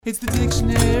It's the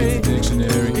dictionary.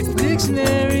 Dictionary. It's the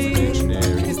dictionary.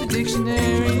 Dictionary. It's the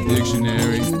dictionary.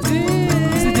 Dictionary. It's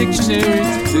the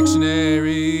dictionary.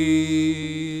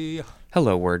 Dictionary.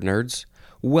 Hello, word nerds.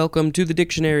 Welcome to the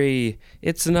dictionary.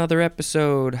 It's another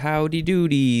episode. Howdy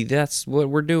doody. That's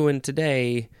what we're doing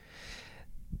today.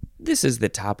 This is the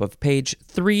top of page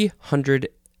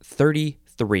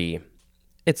 333.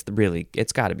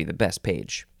 It's got to be the best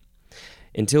page.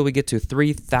 Until we get to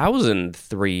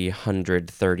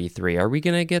 3,333. Are we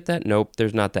going to get that? Nope,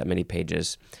 there's not that many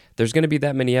pages. There's going to be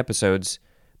that many episodes,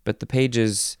 but the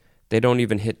pages, they don't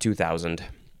even hit 2,000.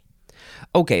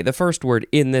 Okay, the first word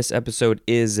in this episode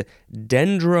is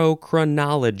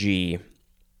dendrochronology.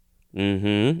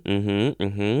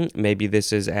 Maybe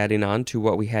this is adding on to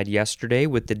what we had yesterday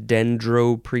with the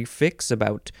dendro prefix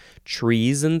about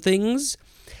trees and things.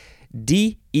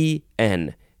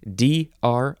 D-E-N-D-R-O.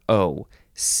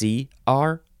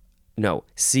 C-H-R-O-N-O-L-O-G-Y.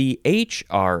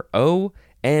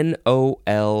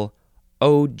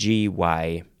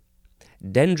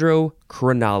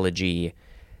 Dendrochronology.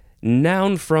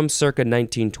 Noun from circa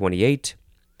 1928.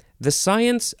 The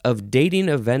science of dating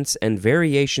events and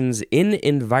variations in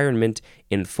environment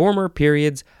in former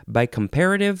periods by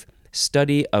comparative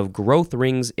study of growth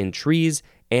rings in trees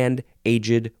and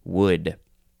aged wood.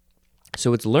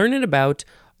 So it's learning about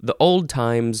the old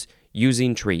times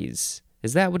using trees.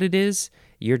 Is that what it is?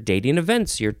 You're dating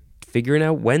events. You're figuring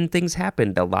out when things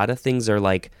happened. A lot of things are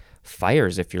like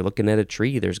fires. If you're looking at a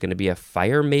tree, there's going to be a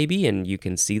fire maybe, and you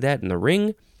can see that in the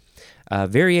ring.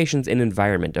 Variations in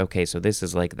environment. Okay, so this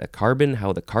is like the carbon,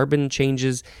 how the carbon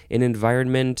changes in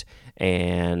environment,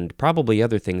 and probably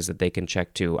other things that they can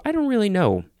check too. I don't really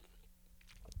know.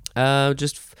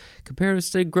 Just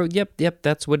comparative growth. Yep,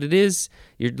 that's what it is.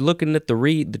 You're looking at the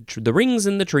rings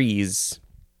in the trees.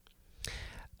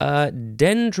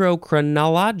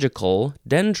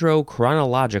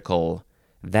 Dendrochronological,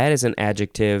 that is an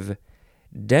adjective.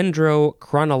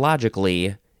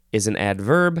 Dendrochronologically is an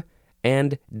adverb.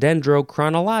 And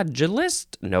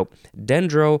dendrochronologist,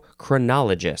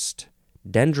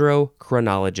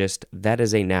 Dendrochronologist, that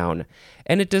is a noun.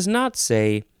 And it does not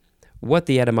say what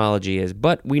the etymology is,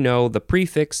 but we know the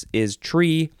prefix is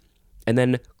tree, and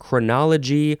then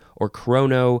chronology or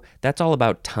chrono, that's all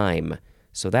about time.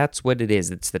 So that's what it is.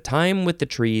 It's the time with the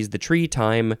trees, the tree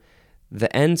time.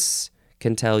 The ents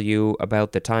can tell you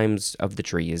about the times of the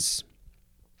trees.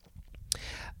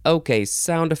 Okay,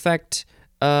 sound effect.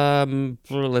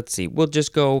 Let's see. We'll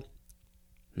just go.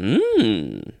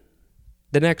 The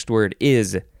next word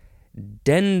is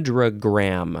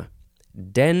dendrogram.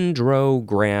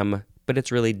 Dendrogram, but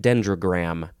it's really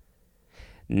dendrogram.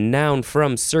 Noun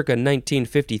from circa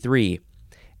 1953.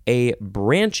 A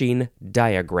branching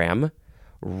diagram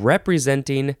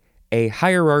representing a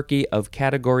hierarchy of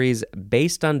categories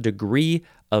based on degree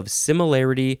of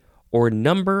similarity or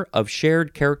number of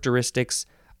shared characteristics,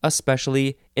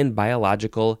 especially in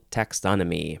biological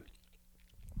taxonomy.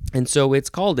 And so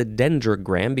it's called a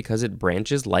dendrogram because it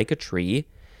branches like a tree.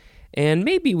 And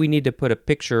maybe we need to put a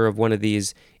picture of one of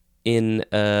these in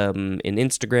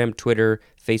Instagram, Twitter,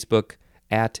 Facebook,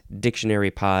 at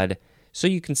DictionaryPod, so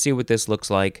you can see what this looks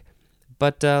like.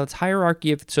 But it's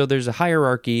hierarchy. So there's a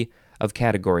hierarchy of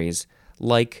categories,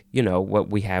 like, what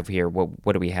we have here.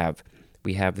 What do we have?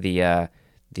 We have the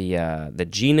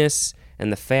genus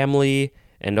and the family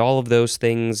and all of those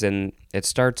things, and it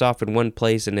starts off in one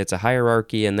place, and it's a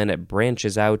hierarchy, and then it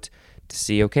branches out to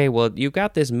see, okay, well, you've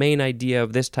got this main idea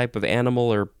of this type of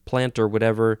animal or plant or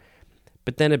whatever,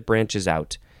 but then it branches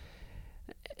out.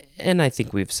 And I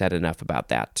think we've said enough about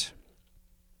that.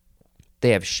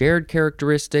 They have shared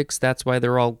characteristics, that's why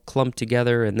they're all clumped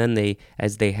together, and then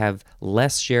as they have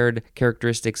less shared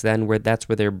characteristics, that's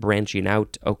where they're branching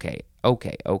out. Okay.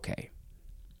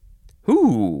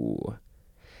 Whoo!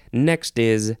 Next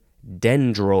is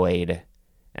dendroid.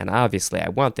 And obviously I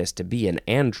want this to be an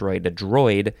android, a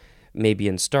droid, maybe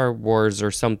in Star Wars or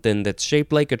something that's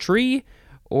shaped like a tree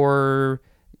or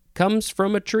comes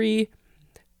from a tree.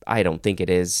 I don't think it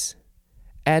is.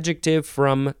 Adjective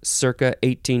from circa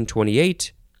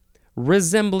 1828.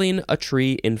 Resembling a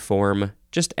tree in form.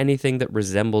 Just anything that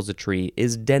resembles a tree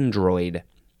is dendroid.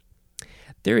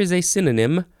 There is a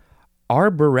synonym,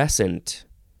 arborescent.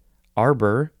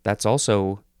 Arbor, that's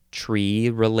also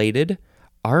tree related.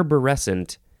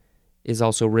 Arborescent is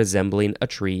also resembling a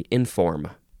tree in form.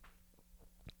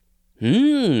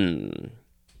 The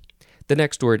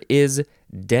next word is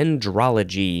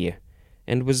dendrology.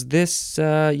 And was this,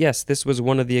 yes, this was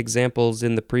one of the examples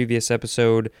in the previous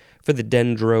episode for the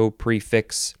dendro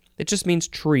prefix. It just means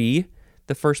tree.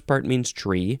 The first part means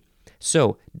tree.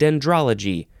 So,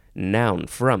 dendrology, noun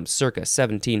from circa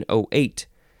 1708.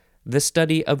 the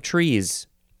study of trees.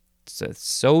 It's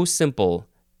so simple.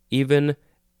 Even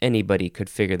anybody could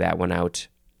figure that one out.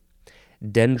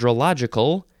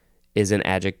 Dendrological is an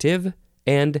adjective,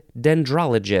 and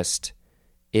dendrologist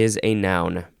is a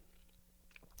noun.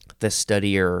 The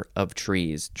studier of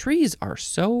trees. Trees are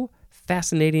so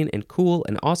fascinating and cool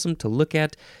and awesome to look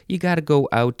at. You got to go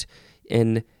out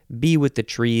and be with the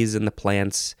trees and the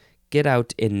plants. Get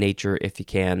out in nature if you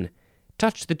can.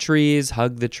 Touch the trees,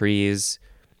 hug the trees.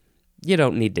 You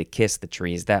don't need to kiss the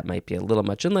trees. That might be a little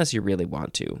much unless you really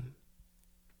want to.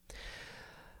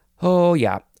 Oh,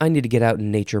 yeah, I need to get out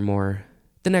in nature more.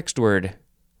 The next word.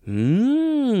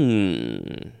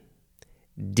 Dean.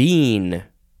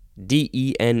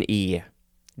 D-E-N-E.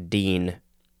 Dean.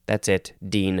 That's it,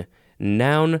 dean.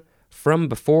 Noun from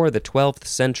before the 12th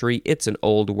century. It's an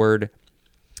old word.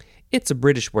 It's a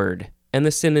British word, and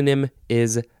the synonym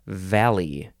is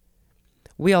valley.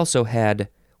 We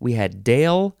had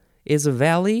dale is a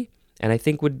valley, and I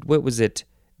think, what was it?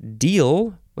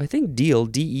 Deal? I think deal,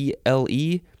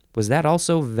 D-E-L-E. Was that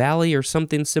also valley or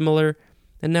something similar?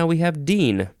 And now we have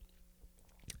dean.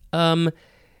 The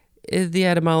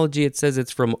etymology, it says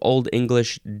it's from Old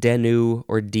English denu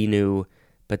or dinu,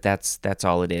 but that's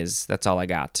all it is. That's all I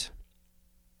got.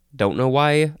 Don't know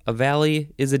why a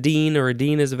valley is a dean or a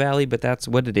dean is a valley, but that's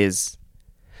what it is.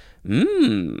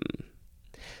 The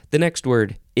next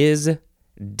word is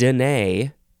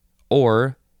denier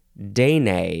or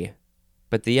denier,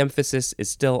 but the emphasis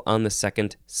is still on the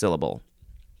second syllable.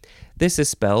 This is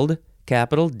spelled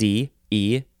capital D-E-N-E,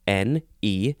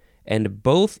 and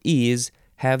both E's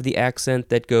have the accent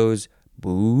that goes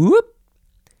boop,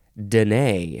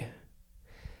 denier.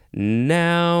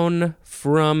 Noun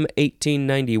from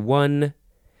 1891,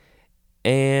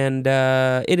 and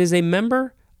it is a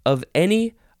member of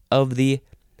any of the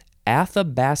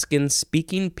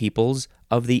Athabascan-speaking peoples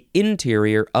of the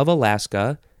interior of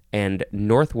Alaska and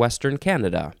northwestern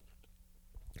Canada.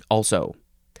 Also,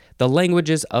 the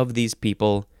languages of these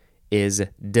people is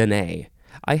Dene.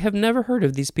 I have never heard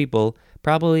of these people,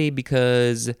 probably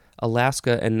because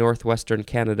Alaska and northwestern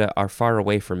Canada are far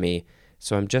away from me,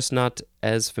 so I'm just not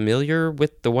as familiar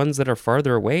with the ones that are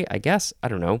farther away, I guess. I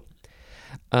don't know.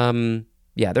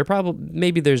 Yeah,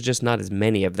 maybe there's just not as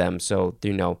many of them, so,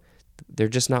 they're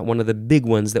just not one of the big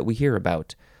ones that we hear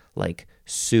about, like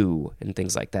Sioux and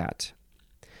things like that.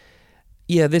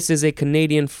 Yeah, this is a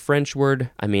Canadian French word.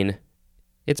 I mean,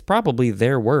 it's probably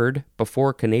their word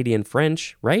before Canadian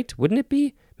French, right? Wouldn't it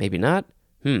be? Maybe not.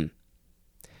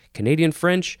 Canadian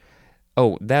French.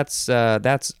 Oh, that's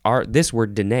this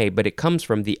word dene, but it comes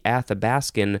from the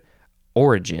Athabascan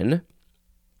origin.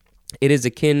 It is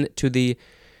akin to the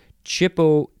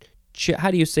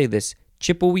how do you say this?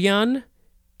 Chipewyan,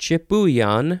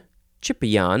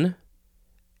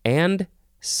 and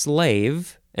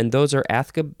slave, and those are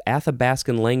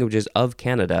Athabascan languages of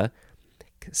Canada.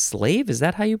 Slave, is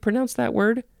that how you pronounce that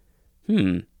word?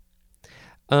 And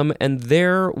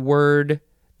their word,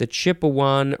 the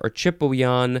Chipewyan or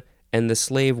Chipewyan, and the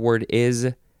slave word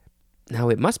is, now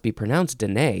it must be pronounced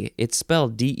Dene. It's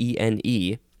spelled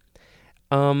D-E-N-E.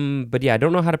 But yeah, I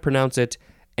don't know how to pronounce it,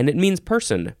 and it means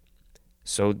person.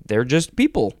 So they're just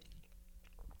people.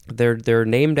 They're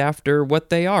named after what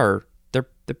they are. They're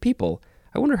people.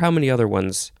 I wonder how many other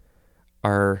ones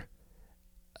are.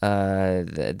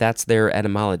 That's their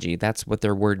etymology. That's what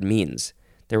their word means.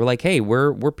 They were like, hey,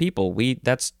 we're people.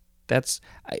 That's.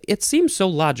 It seems so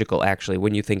logical, actually,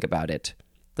 when you think about it.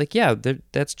 Like, yeah,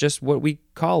 that's just what we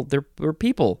call. We're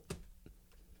people.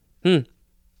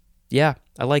 Yeah,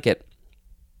 I like it.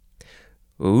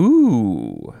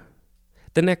 Ooh.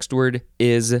 The next word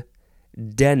is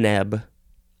deneb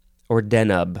or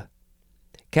denub.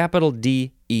 Capital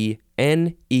D-E-N-E-B.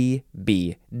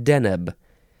 Deneb.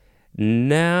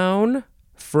 Noun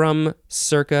from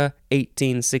circa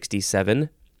 1867.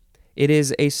 It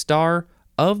is a star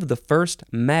of the first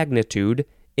magnitude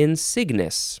in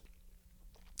Cygnus.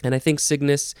 And I think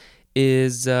Cygnus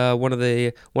is one of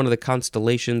the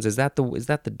constellations. Is that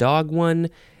the dog one?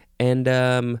 And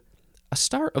a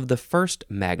star of the first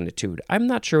magnitude. I'm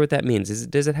not sure what that means.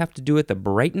 Does it have to do with the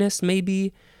brightness,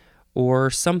 maybe, or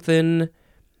something?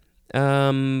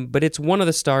 But it's one of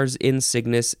the stars in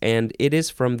Cygnus, and it is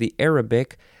from the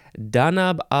Arabic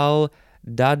Danab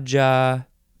al-Dajaja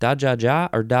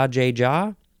or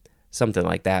Dajaja, something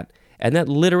like that. And that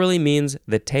literally means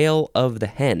the tail of the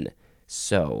hen.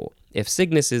 So if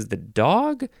Cygnus is the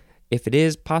dog, if it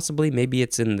is possibly, maybe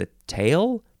it's in the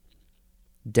tail.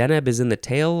 Deneb is in the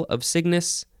tail of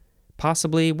Cygnus,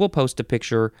 possibly. We'll post a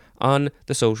picture on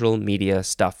the social media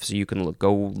stuff so you can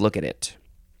go look at it.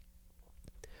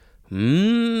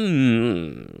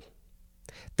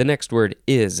 The next word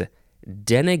is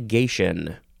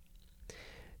denegation.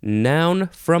 Noun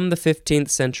from the 15th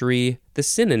century. The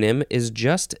synonym is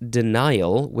just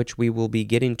denial, which we will be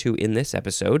getting to in this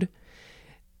episode.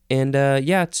 And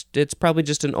it's probably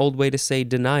just an old way to say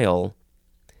denial.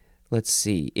 Let's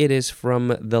see. It is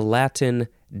from the Latin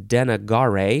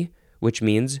denegare, which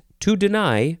means to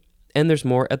deny, and there's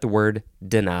more at the word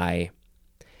deny.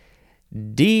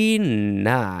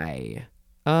 Deny.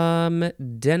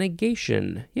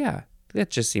 Denegation. Yeah, that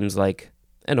just seems like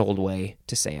an old way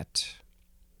to say it.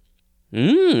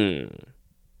 The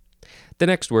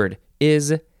next word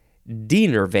is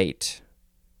denervate.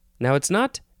 Now, it's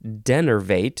not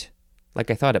denervate, like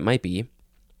I thought it might be.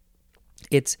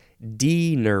 It's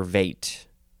denervate.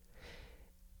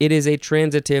 It is a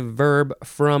transitive verb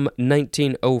from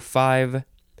 1905,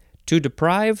 to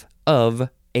deprive of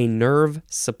a nerve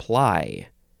supply.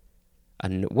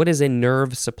 What is a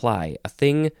nerve supply? A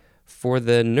thing for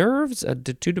the nerves?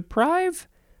 To deprive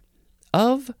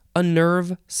of a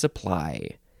nerve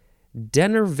supply.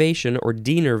 Denervation or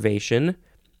denervation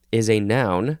is a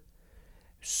noun.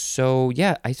 So,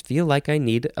 yeah, I feel like I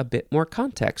need a bit more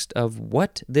context of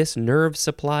what this nerve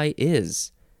supply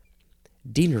is.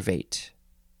 Denervate.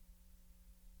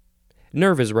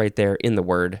 Nerve is right there in the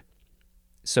word.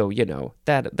 So,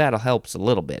 that'll helps a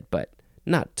little bit, but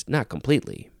not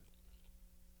completely.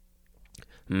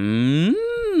 The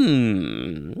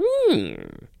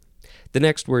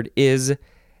next word is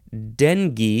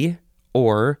dengue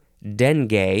or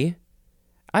dengue.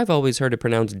 I've always heard it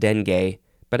pronounced dengue,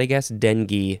 but I guess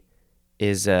dengue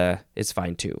is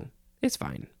fine too. It's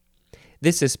fine.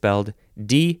 This is spelled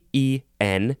Dengue,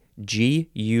 noun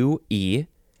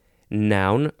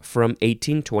from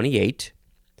 1828.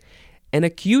 An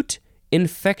acute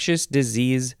infectious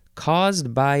disease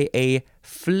caused by a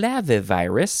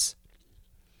flavivirus.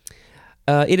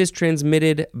 It is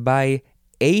transmitted by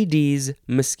Aedes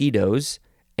mosquitoes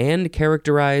and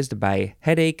characterized by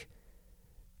headache,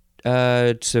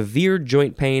 severe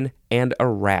joint pain, and a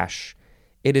rash.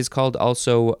 It is called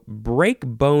also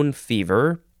breakbone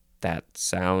fever. That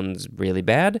sounds really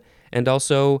bad. And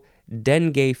also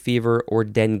dengue fever or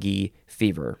dengue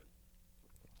fever.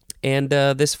 And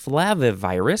this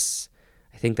flavivirus,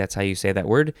 I think that's how you say that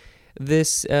word, the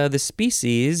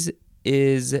species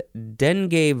is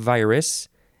dengue virus,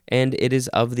 and it is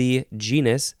of the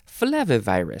genus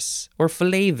Flavivirus or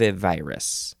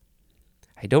Flavivirus.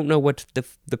 I don't know what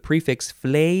the prefix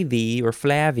flavi or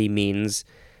flavy means,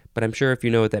 but I'm sure if you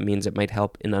know what that means, it might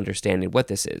help in understanding what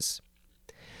this is.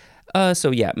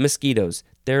 Mosquitoes.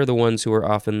 They're the ones who are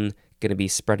often going to be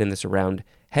spreading this around.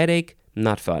 Headache,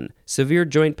 not fun. Severe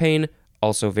joint pain,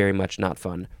 also very much not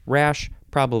fun. Rash,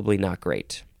 probably not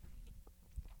great.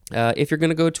 If you're going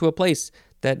to go to a place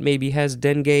that maybe has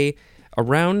dengue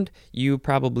around, you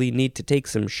probably need to take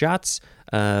some shots,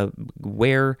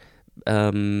 wear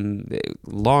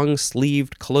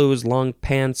long-sleeved clothes, long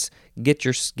pants, get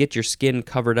your skin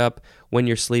covered up. When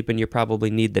you're sleeping, you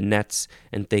probably need the nets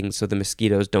and things so the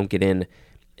mosquitoes don't get in.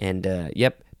 And,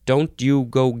 don't you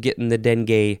go getting the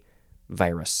dengue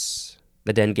virus,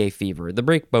 the dengue fever, the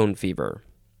breakbone fever.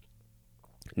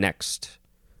 Next.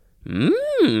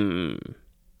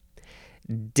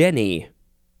 Denny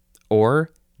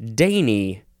or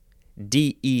Dany,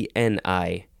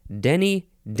 D-E-N-I, Denny,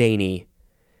 Dany.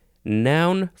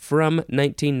 Noun from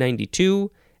 1992,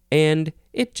 and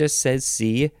it just says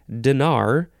see,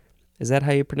 denar. Is that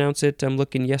how you pronounce it? I'm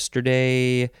looking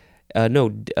yesterday.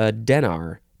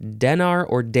 Denar. Denar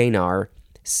or denar.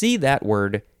 See that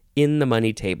word in the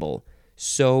money table.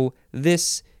 So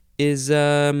this is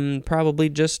probably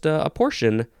just a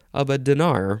portion of a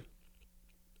denar.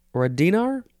 Or a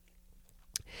dinar?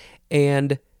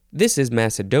 And this is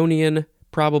Macedonian,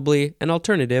 probably an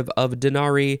alternative of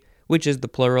denari, which is the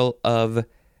plural of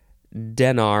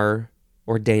denar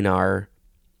or denar.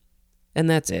 And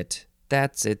that's it.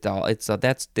 That's it all. It's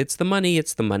the money,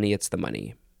 it's the money, it's the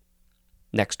money.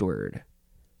 Next word.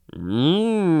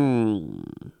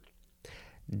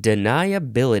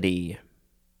 Deniability.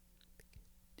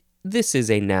 This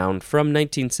is a noun from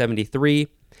 1973.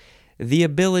 The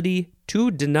ability to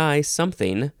deny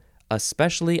something,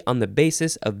 especially on the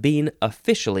basis of being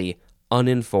officially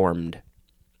uninformed.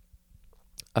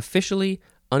 Officially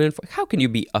uninformed? How can you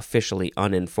be officially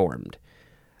uninformed?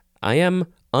 I am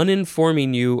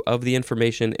uninforming you of the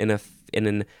information in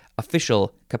an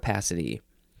official capacity.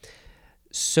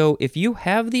 So if you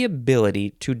have the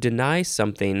ability to deny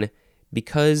something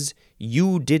because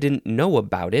you didn't know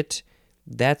about it,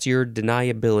 that's your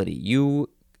deniability. You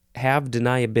have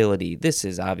deniability. This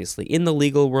is obviously in the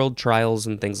legal world, trials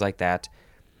and things like that.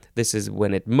 This is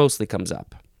when it mostly comes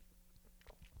up.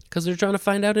 because they're trying to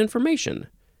find out information.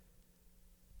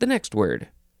 The next word.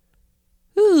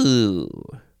 Ooh.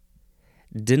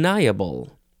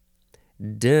 Deniable.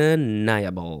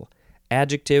 Deniable.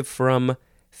 Adjective from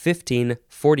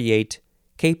 1548.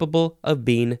 Capable of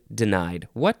being denied.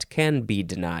 What can be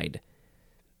denied?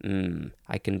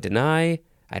 I can deny,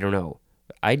 I don't know.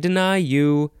 I deny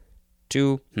you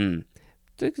to, trying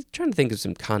to think of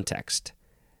some context.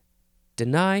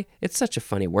 Deny, it's such a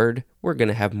funny word. We're going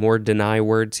to have more deny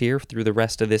words here through the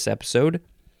rest of this episode.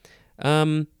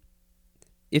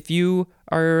 If you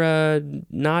are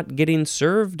not getting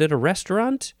served at a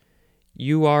restaurant,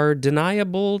 you are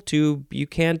deniable to, you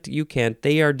can't,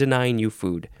 they are denying you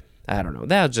food. I don't know.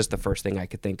 That was just the first thing I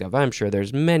could think of. I'm sure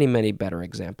there's many, many better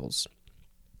examples.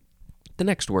 The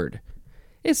next word.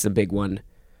 It's the big one.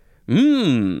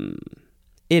 It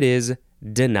is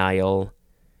denial.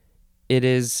 It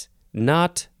is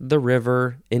not the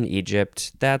river in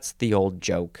Egypt. That's the old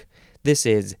joke. This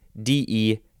is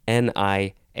denial.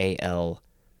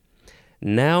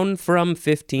 Noun from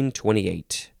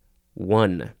 1528.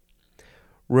 1.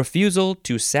 Refusal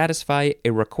to satisfy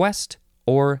a request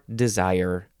or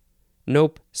desire.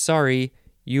 Nope, sorry,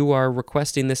 you are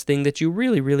requesting this thing that you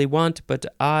really, really want, but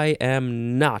I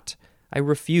am not. I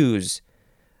refuse.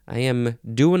 I am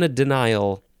doing a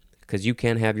denial because you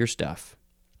can't have your stuff.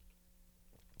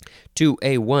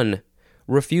 2A1.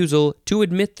 Refusal to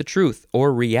admit the truth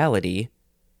or reality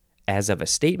as of a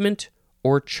statement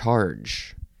or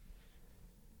charge.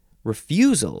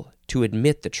 Refusal to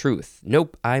admit the truth.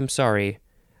 Nope, I'm sorry.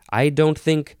 I don't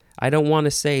want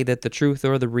to say that the truth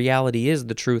or the reality is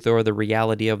the truth or the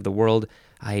reality of the world.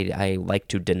 I like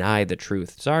to deny the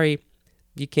truth. Sorry,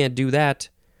 you can't do that.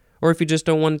 Or if you just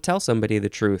don't want to tell somebody the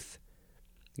truth,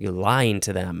 you're lying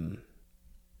to them.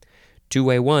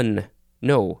 2A1.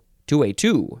 No,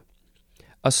 2A2.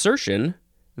 Assertion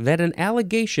that an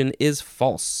allegation is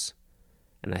false.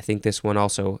 And I think this one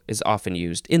also is often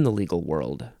used in the legal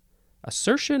world.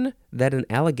 Assertion that an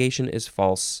allegation is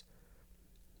false.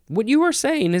 What you are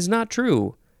saying is not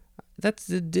true.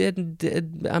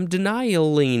 I'm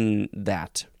denying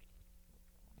that.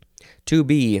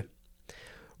 2B.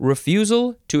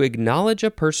 Refusal to acknowledge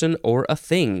a person or a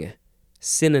thing.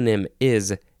 Synonym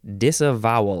is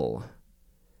disavowal.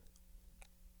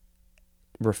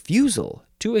 Refusal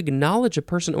to acknowledge a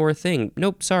person or a thing.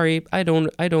 Nope, sorry, I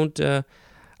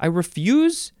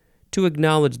refuse to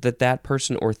acknowledge that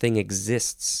person or thing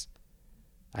exists.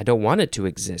 I don't want it to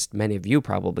exist. Many of you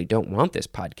probably don't want this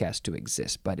podcast to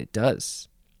exist, but it does.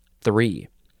 3.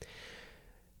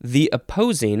 The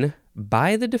opposing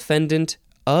by the defendant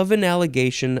of an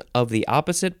allegation of the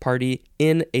opposite party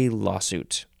in a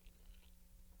lawsuit.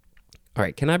 All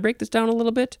right, can I break this down a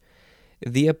little bit?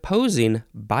 The opposing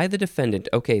by the defendant.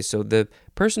 Okay, so the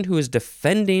person who is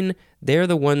defending, they're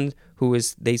the one who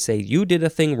is, they say, you did a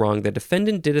thing wrong. The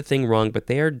defendant did a thing wrong, but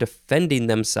they are defending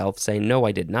themselves, saying, no,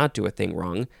 I did not do a thing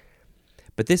wrong.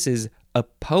 But this is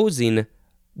opposing,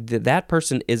 that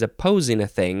person is opposing a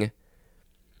thing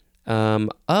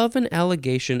of an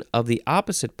allegation of the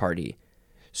opposite party.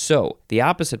 So the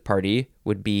opposite party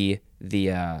would be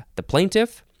the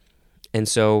plaintiff, and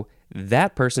so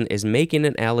that person is making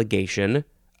an allegation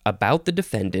about the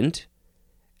defendant,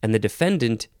 and the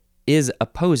defendant is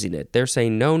opposing it. They're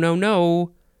saying,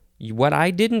 no, what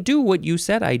I didn't do what you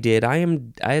said I did.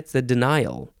 It's the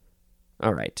denial.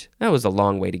 All right, that was a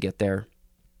long way to get there.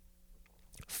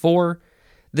 4,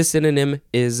 the synonym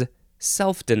is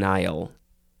self-denial.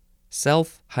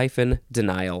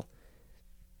 Self-denial.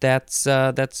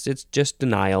 It's just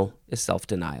denial is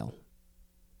self-denial.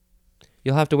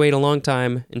 You'll have to wait a long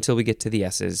time until we get to the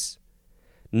S's.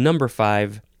 Number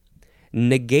 5,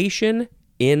 negation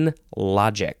in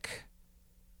logic.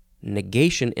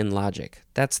 Negation in logic.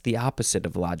 That's the opposite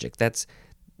of logic. It's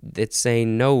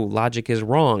saying, no, logic is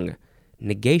wrong.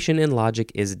 Negation in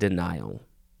logic is denial.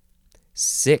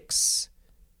 6,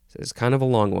 this is kind of a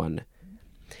long one.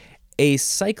 A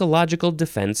psychological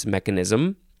defense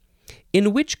mechanism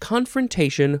in which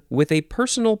confrontation with a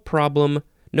personal problem,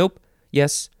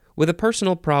 with a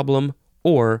personal problem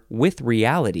or with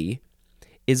reality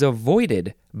is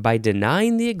avoided by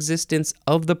denying the existence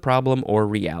of the problem or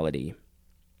reality.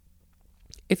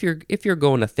 If you're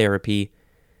going to therapy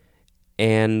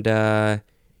and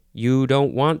you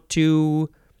don't want to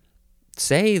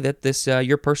say that this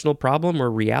your personal problem or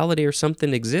reality or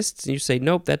something exists, and you say,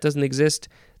 nope, that doesn't exist,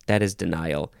 that is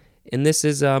denial. And this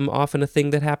is often a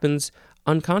thing that happens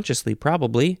unconsciously,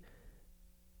 probably.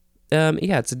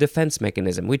 It's a defense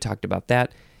mechanism. We talked about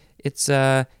that. It's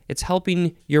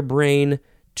helping your brain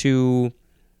to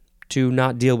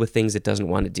not deal with things it doesn't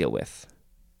want to deal with.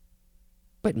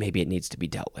 but maybe it needs to be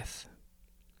dealt with.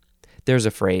 There's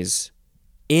a phrase,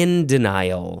 in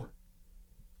denial.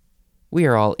 We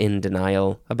are all in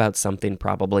denial about something,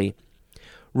 probably.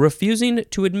 Refusing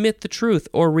to admit the truth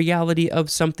or reality of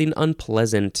something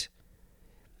unpleasant.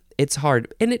 It's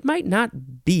hard, and it might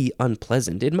not be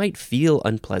unpleasant. It might feel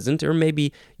unpleasant, or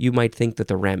maybe you might think that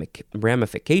the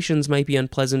ramifications might be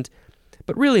unpleasant.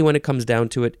 But really, when it comes down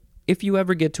to it, if you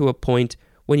ever get to a point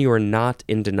when you are not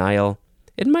in denial,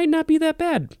 it might not be that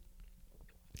bad.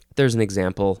 There's an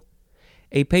example.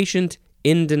 A patient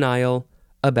in denial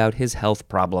about his health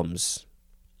problems.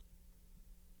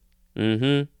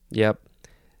 Yep.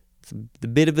 It's a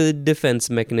bit of a defense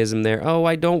mechanism there. Oh,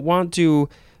 I don't want to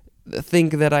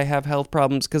think that I have health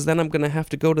problems because then I'm going to have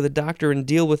to go to the doctor and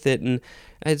deal with it, and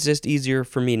it's just easier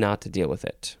for me not to deal with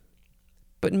it.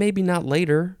 But maybe not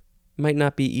later. Might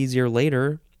not be easier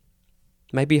later.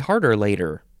 Might be harder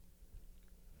later.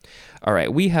 All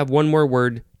right, we have one more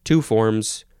word, two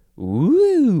forms.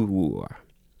 Ooh.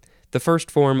 The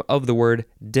first form of the word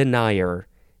denier,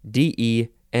 D-E-N-I-E-R,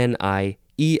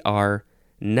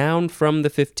 noun from the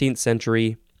 15th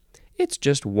century. It's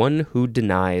just one who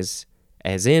denies,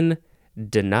 as in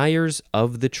deniers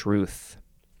of the truth.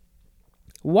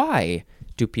 Why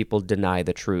do people deny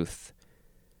the truth?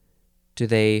 Do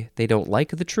they don't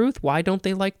like the truth? Why don't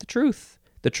they like the truth?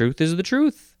 The truth is the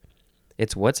truth.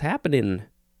 It's what's happening.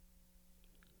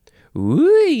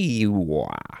 Ooh.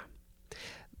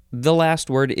 The last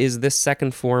word is the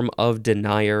second form of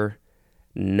denier,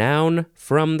 noun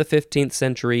from the 15th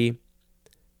century.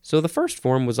 So the first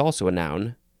form was also a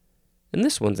noun, and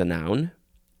this one's a noun.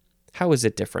 How is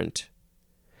it different?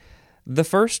 The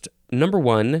first, number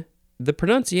one, the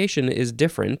pronunciation is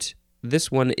different.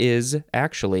 This one is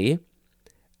actually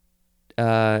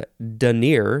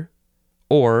denier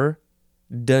or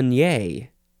denier.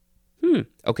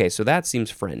 Okay, so that seems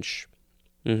French.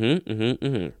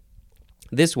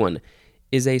 This one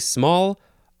is a small,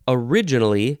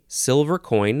 originally silver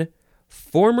coin,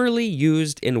 formerly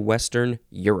used in Western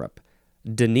Europe.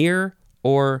 Denier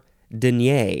or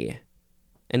denier.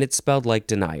 And it's spelled like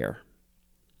denier.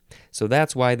 So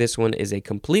that's why this one is a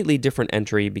completely different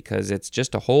entry, because it's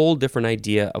just a whole different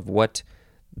idea of what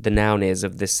the noun is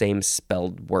of the same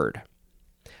spelled word.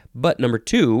 But number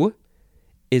two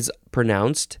is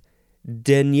pronounced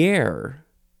denier,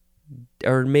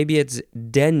 or maybe it's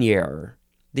denier.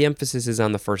 The emphasis is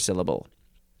on the first syllable.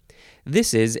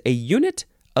 This is a unit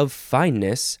of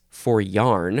fineness for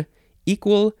yarn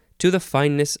equal to the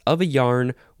fineness of a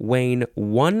yarn weighing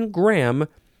 1 gram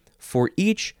for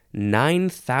each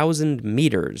 9,000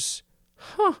 meters.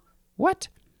 What?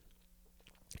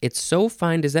 It's so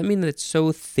fine. Does that mean that it's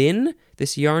so thin?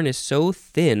 This yarn is so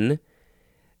thin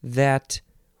that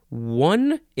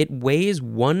it weighs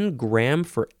 1 gram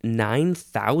for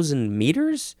 9,000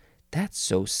 meters? That's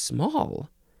so small,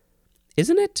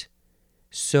 isn't it?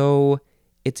 So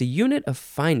it's a unit of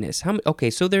fineness. Okay,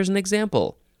 so there's an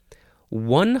example.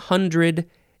 100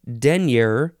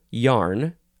 denier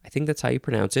yarn, I think that's how you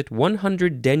pronounce it,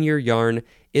 100 denier yarn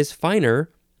is finer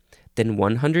than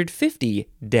 150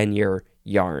 denier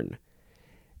yarn.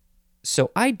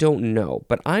 So I don't know,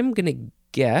 but I'm going to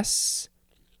guess,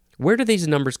 where do these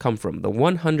numbers come from? The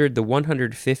 100, the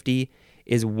 150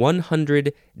 is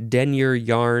 100 denier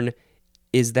yarn.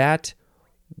 Is that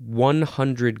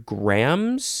 100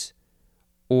 grams?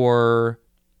 And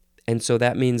so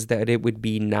that means that it would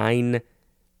be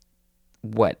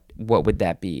what would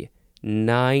that be?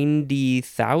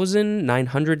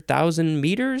 900,000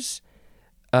 meters?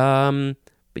 But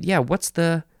yeah, I want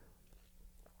to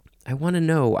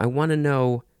know, I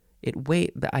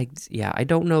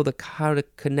don't know how to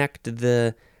connect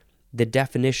the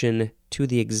definition to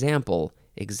the example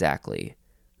exactly.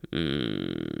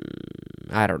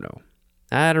 I don't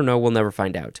know, we'll never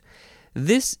find out.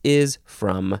 This is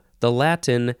from the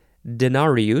Latin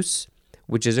denarius,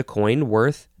 which is a coin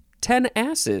worth 10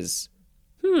 asses.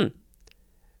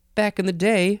 Back in the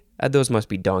day, those must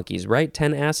be donkeys, right?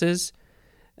 10 asses?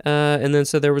 And then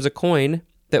so there was a coin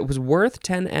that was worth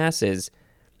 10 asses.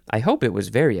 I hope it was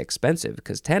very expensive,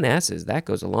 because 10 asses, that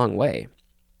goes a long way.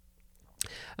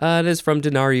 It is from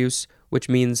denarius, which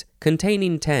means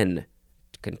containing 10.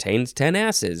 Contains 10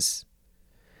 asses.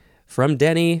 From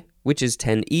deni, which is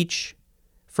 10 each.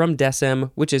 From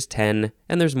decem, which is 10,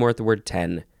 and there's more at the word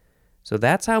 10. So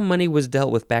that's how money was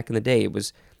dealt with back in the day. It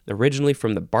was originally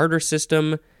from the barter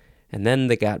system, and then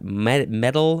they got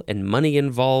metal and money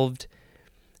involved.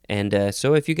 And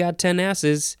so if you got 10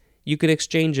 asses, you could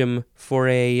exchange them for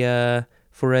a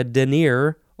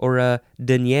denier or a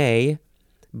denier,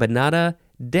 but not a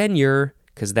denier,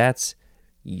 because that's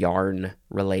yarn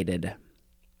related.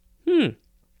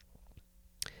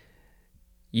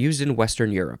 used in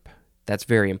Western Europe. That's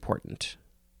very important.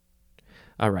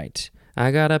 All right.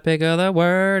 I gotta pick the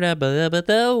word.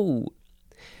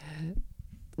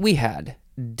 We had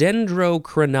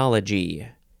dendrochronology,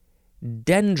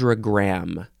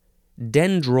 dendrogram,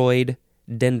 dendroid,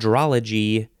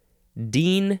 dendrology,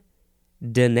 denier,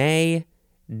 deneb,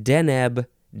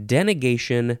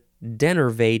 denegation,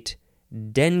 denervate,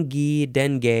 dengue,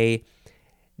 denny,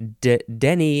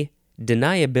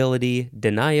 deniability,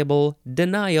 deniable,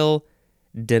 denial,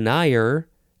 denier,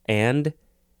 and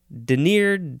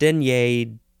denier,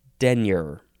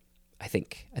 denier. I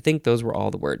think those were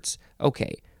all the words.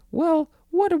 Okay, well,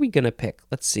 what are we going to pick?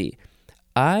 Let's see.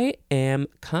 I am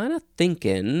kind of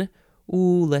thinking,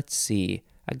 let's see.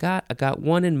 I got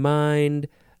one in mind.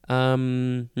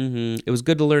 It was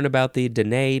good to learn about the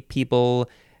Dene people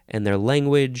and their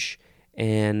language.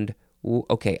 And,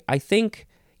 okay, I think,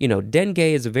 dengue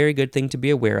is a very good thing to be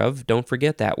aware of. Don't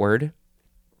forget that word.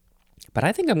 But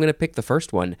I think I'm going to pick the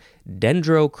first one,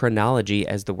 dendrochronology,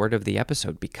 as the word of the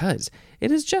episode, because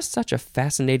it is just such a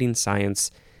fascinating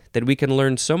science that we can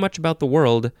learn so much about the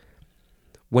world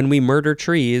when we murder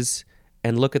trees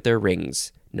and look at their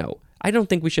rings. No, I don't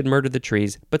think we should murder the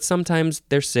trees, but sometimes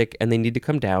they're sick and they need to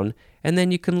come down, and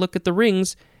then you can look at the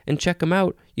rings and check them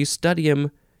out. You study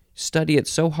them, study it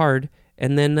so hard,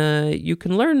 and then you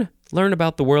can learn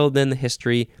about the world and the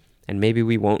history, and maybe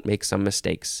we won't make some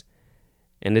mistakes.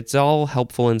 And it's all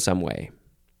helpful in some way.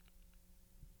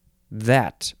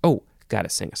 Gotta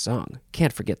sing a song.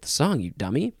 Can't forget the song, you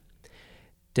dummy.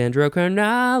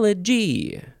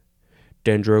 Dendrochronology.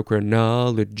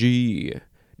 Dendrochronology.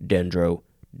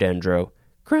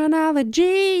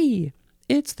 Dendrochronology.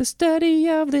 It's the study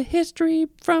of the history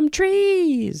from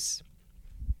trees.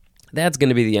 That's going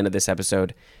to be the end of this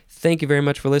episode. Thank you very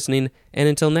much for listening, and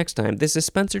until next time, this is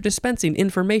Spencer dispensing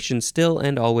information still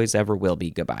and always ever will be.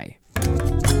 Goodbye.